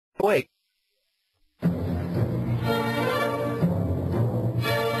Wait.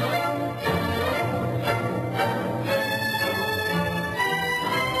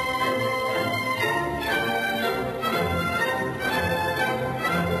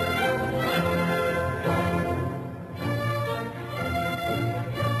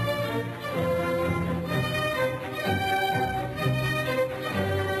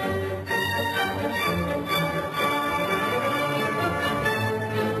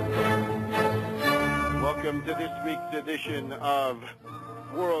 Welcome to this week's edition of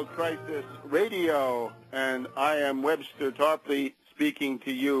World Crisis Radio, and I am Webster Tarpley speaking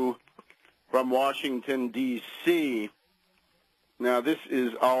to you from Washington, D.C. Now, this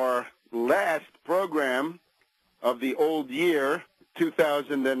is our last program of the old year,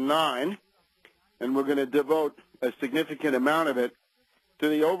 2009, and we're going to devote a significant amount of it to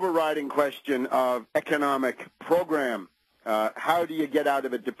the overriding question of economic program. How do you get out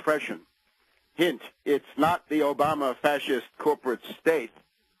of a depression? Hint, it's not the Obama fascist corporate state,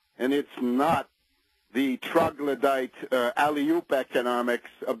 and it's not the troglodyte alley-oop economics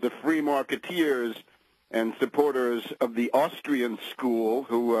of the free marketeers and supporters of the Austrian school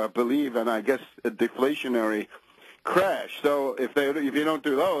who believe in, I guess, a deflationary crash. So if you don't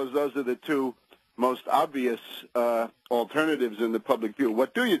do those are the two most obvious alternatives in the public view.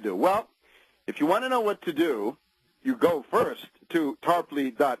 What do you do? Well, if you want to know what to do, you go first to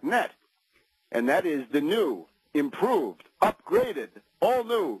tarpley.net. And that is the new, improved, upgraded, all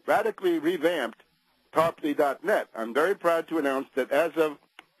new, radically revamped Tarpley.net. I'm very proud to announce that as of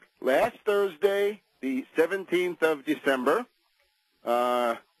last Thursday, the 17th of December,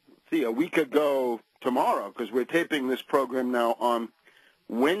 a week ago tomorrow, because we're taping this program now on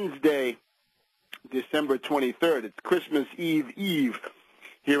Wednesday, December 23rd. It's Christmas Eve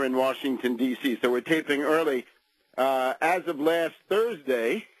here in Washington, D.C., so we're taping early. As of last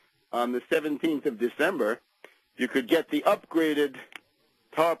Thursday, on the 17th of December, you could get the upgraded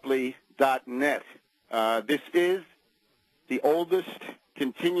Tarpley.net. This is the oldest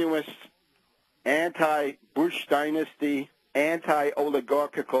continuous anti-Bush dynasty,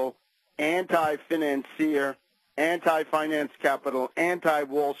 anti-oligarchical, anti-financier, anti-finance capital,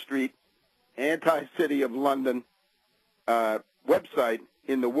 anti-Wall Street, anti-City of London website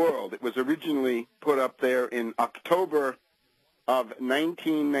in the world. It was originally put up there in October of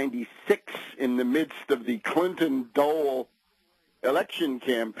 1996 in the midst of the Clinton-Dole election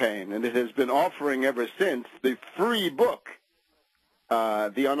campaign, and it has been offering ever since the free book,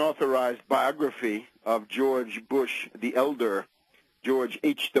 the unauthorized biography of George Bush the Elder, George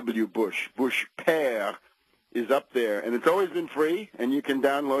H.W. Bush, Bush Père, is up there, and it's always been free, and you can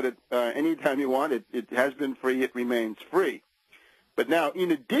download it anytime you want. It has been free. It remains free. But now,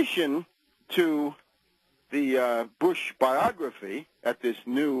 in addition to the Bush biography at this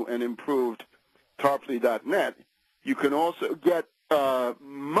new and improved Tarpley.net, you can also get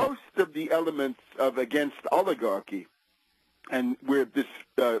most of the elements of Against Oligarchy. And where this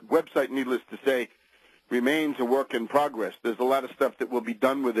website, needless to say, remains a work in progress. There's a lot of stuff that will be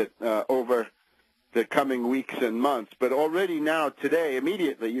done with it over the coming weeks and months. But already now, today,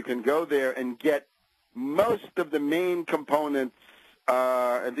 immediately, you can go there and get most of the main components,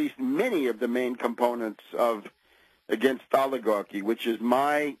 at least many of the main components of Against Oligarchy, which is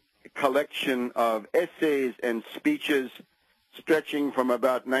my collection of essays and speeches stretching from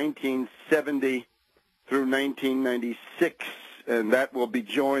about 1970 through 1996, and that will be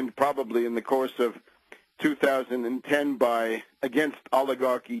joined probably in the course of 2010 by Against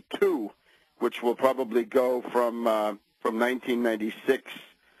Oligarchy 2, which will probably go from 1996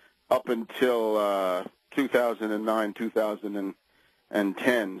 up until 2009,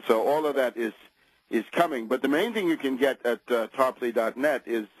 2010. So all of that is coming. But the main thing you can get at Tarpley.net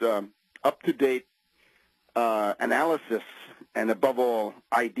is up-to-date analysis and, above all,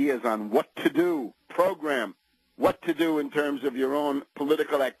 ideas on what to do, program, what to do in terms of your own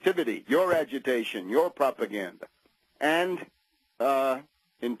political activity, your agitation, your propaganda, and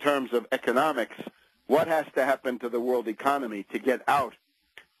in terms of economics, what has to happen to the world economy to get out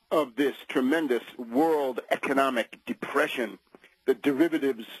of this tremendous world economic depression, the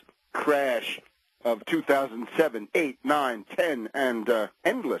derivatives crash of 2007, 8, 9, 10, and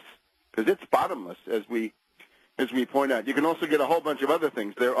endless, because it's bottomless, as we point out. You can also get a whole bunch of other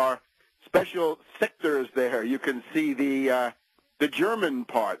things. There are special sectors there. You can see the German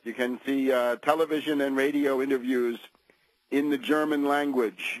part. You can see television and radio interviews in the German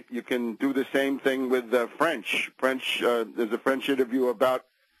language. You can do the same thing with French. There's a French interview about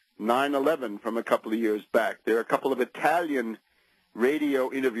 9/11 from a couple of years back. There are a couple of Italian radio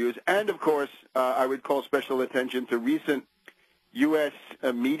interviews, and of course, I would call special attention to recent U.S.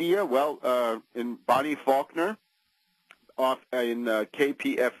 Media, in Bonnie Faulkner, off in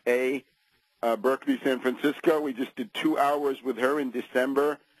KPFA, Berkeley, San Francisco. We just did 2 hours with her in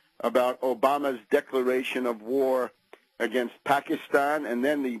December about Obama's declaration of war against Pakistan, and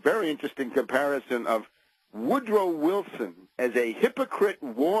then the very interesting comparison of Woodrow Wilson as a hypocrite,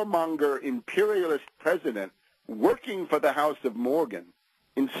 warmonger, imperialist president working for the House of Morgan,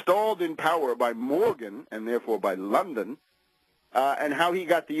 installed in power by Morgan and therefore by London, and how he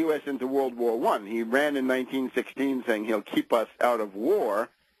got the U.S. into World War I. He ran in 1916 saying he'll keep us out of war,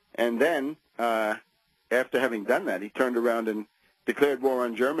 and then after having done that, he turned around and declared war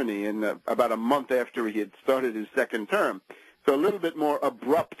on Germany in about a month after he had started his second term. So a little bit more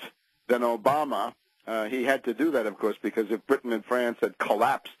abrupt than Obama. He had to do that, of course, because if Britain and France had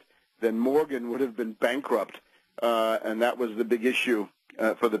collapsed, then Morgan would have been bankrupt, and that was the big issue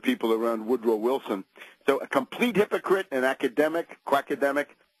for the people around Woodrow Wilson. So a complete hypocrite, an academic, quackademic.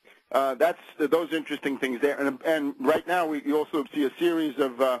 That's those interesting things there. And right now you also see a series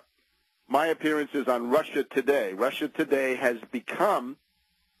of my appearances on Russia Today. Russia Today has become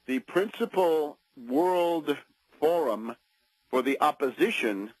the principal world forum for the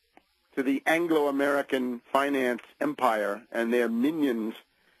opposition to the Anglo-American finance empire and their minions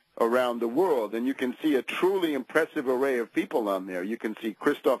around the world. And you can see a truly impressive array of people on there. You can see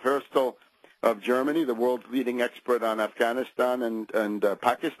Christoph Herstel of Germany, the world's leading expert on Afghanistan and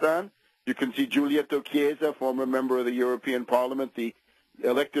Pakistan. You can see Giulietto Chiesa, former member of the European Parliament, the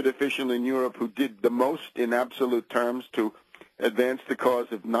elected official in Europe who did the most in absolute terms to advance the cause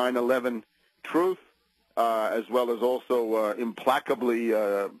of 9/11 truth, as well as also implacably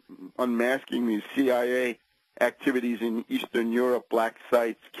unmasking these CIA activities in Eastern Europe, black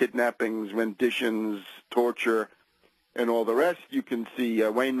sites, kidnappings, renditions, torture, and all the rest. You can see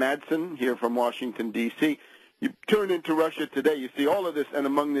Wayne Madsen here from Washington, D.C. You turn into Russia Today, you see all of this, and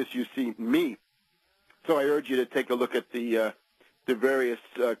among this you see me. So I urge you to take a look at the various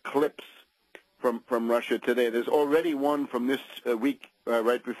clips from Russia Today. There's already one from this week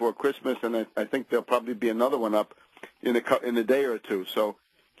right before Christmas, and I think there'll probably be another one up in a day or two. So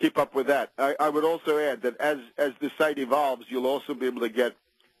keep up with that. I would also add that as the site evolves, you'll also be able to get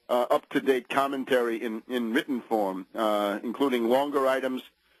up-to-date commentary in written form, including longer items.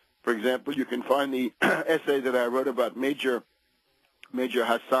 For example, you can find the essay that I wrote about Major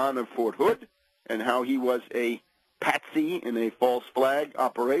Hassan of Fort Hood and how he was a patsy in a false flag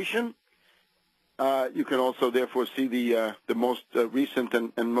operation. You can also, therefore, see the most recent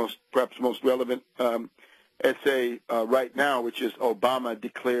and perhaps most relevant essay right now, which is Obama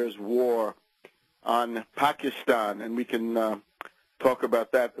declares war on Pakistan, and we can talk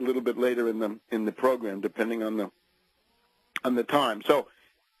about that a little bit later in the program, depending on the time. So,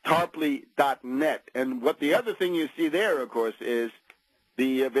 Tarpley.net, and what the other thing you see there, of course, is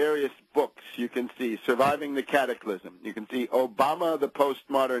the various books. You can see Surviving the Cataclysm. You can see Obama, the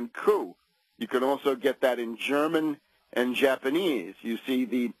Postmodern Coup. You can also get that in German and Japanese. You see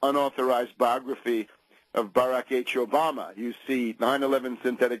the unauthorized biography of Barack H. Obama. You see 9/11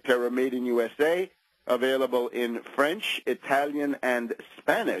 Synthetic Terror Made in USA, available in French, Italian, and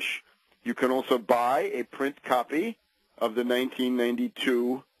Spanish. You can also buy a print copy of the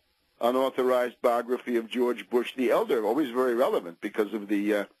 1992 unauthorized biography of George Bush the Elder, always very relevant because of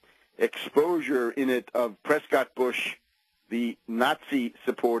the exposure in it of Prescott Bush, the Nazi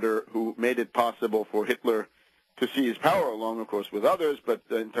supporter who made it possible for Hitler to seize power, along, of course, with others, but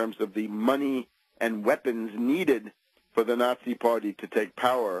in terms of the money and weapons needed for the Nazi Party to take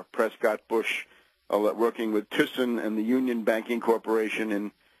power, Prescott Bush working with Thyssen and the Union Banking Corporation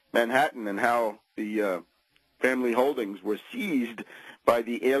in Manhattan, and how the family holdings were seized by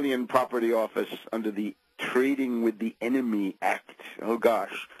the Alien Property Office under the Trading with the Enemy Act. Oh,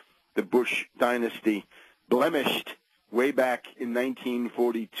 gosh. The Bush dynasty blemished way back in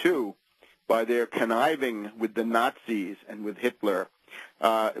 1942 by their conniving with the Nazis and with Hitler,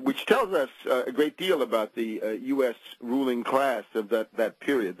 which tells us a great deal about the U.S. ruling class of that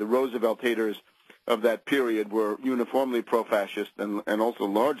period. The Roosevelt haters of that period were uniformly pro-fascist and also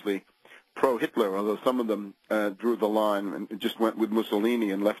largely pro-Hitler, although some of them drew the line and just went with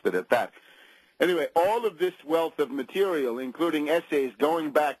Mussolini and left it at that. Anyway, all of this wealth of material, including essays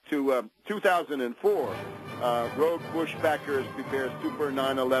going back to 2004, Rogue Bush backers prepare Super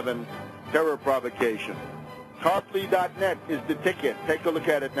 9/11 terror provocation. Tarpley.net is the ticket. Take a look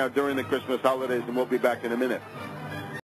at it now during the Christmas holidays, and we'll be back in a minute.